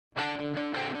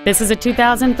This is a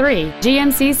 2003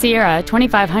 GMC Sierra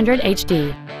 2500 HD.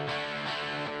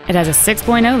 It has a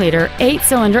 6.0-liter,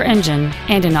 8-cylinder engine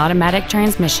and an automatic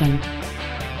transmission.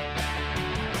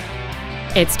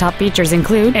 Its top features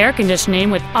include air conditioning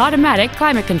with automatic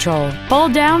climate control,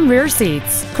 fold-down rear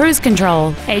seats, cruise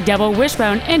control, a double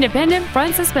wishbone independent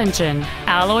front suspension,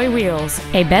 alloy wheels,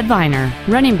 a bed liner,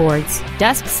 running boards,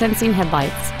 dusk-sensing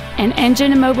headlights, an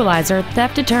engine immobilizer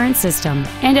theft deterrent system,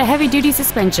 and a heavy-duty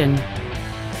suspension.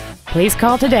 Please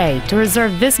call today to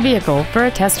reserve this vehicle for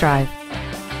a test drive.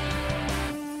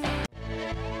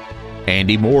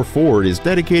 Andy Mohr Ford is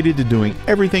dedicated to doing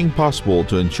everything possible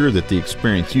to ensure that the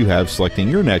experience you have selecting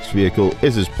your next vehicle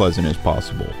is as pleasant as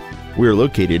possible. We are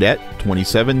located at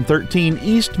 2713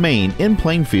 East Main in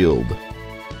Plainfield.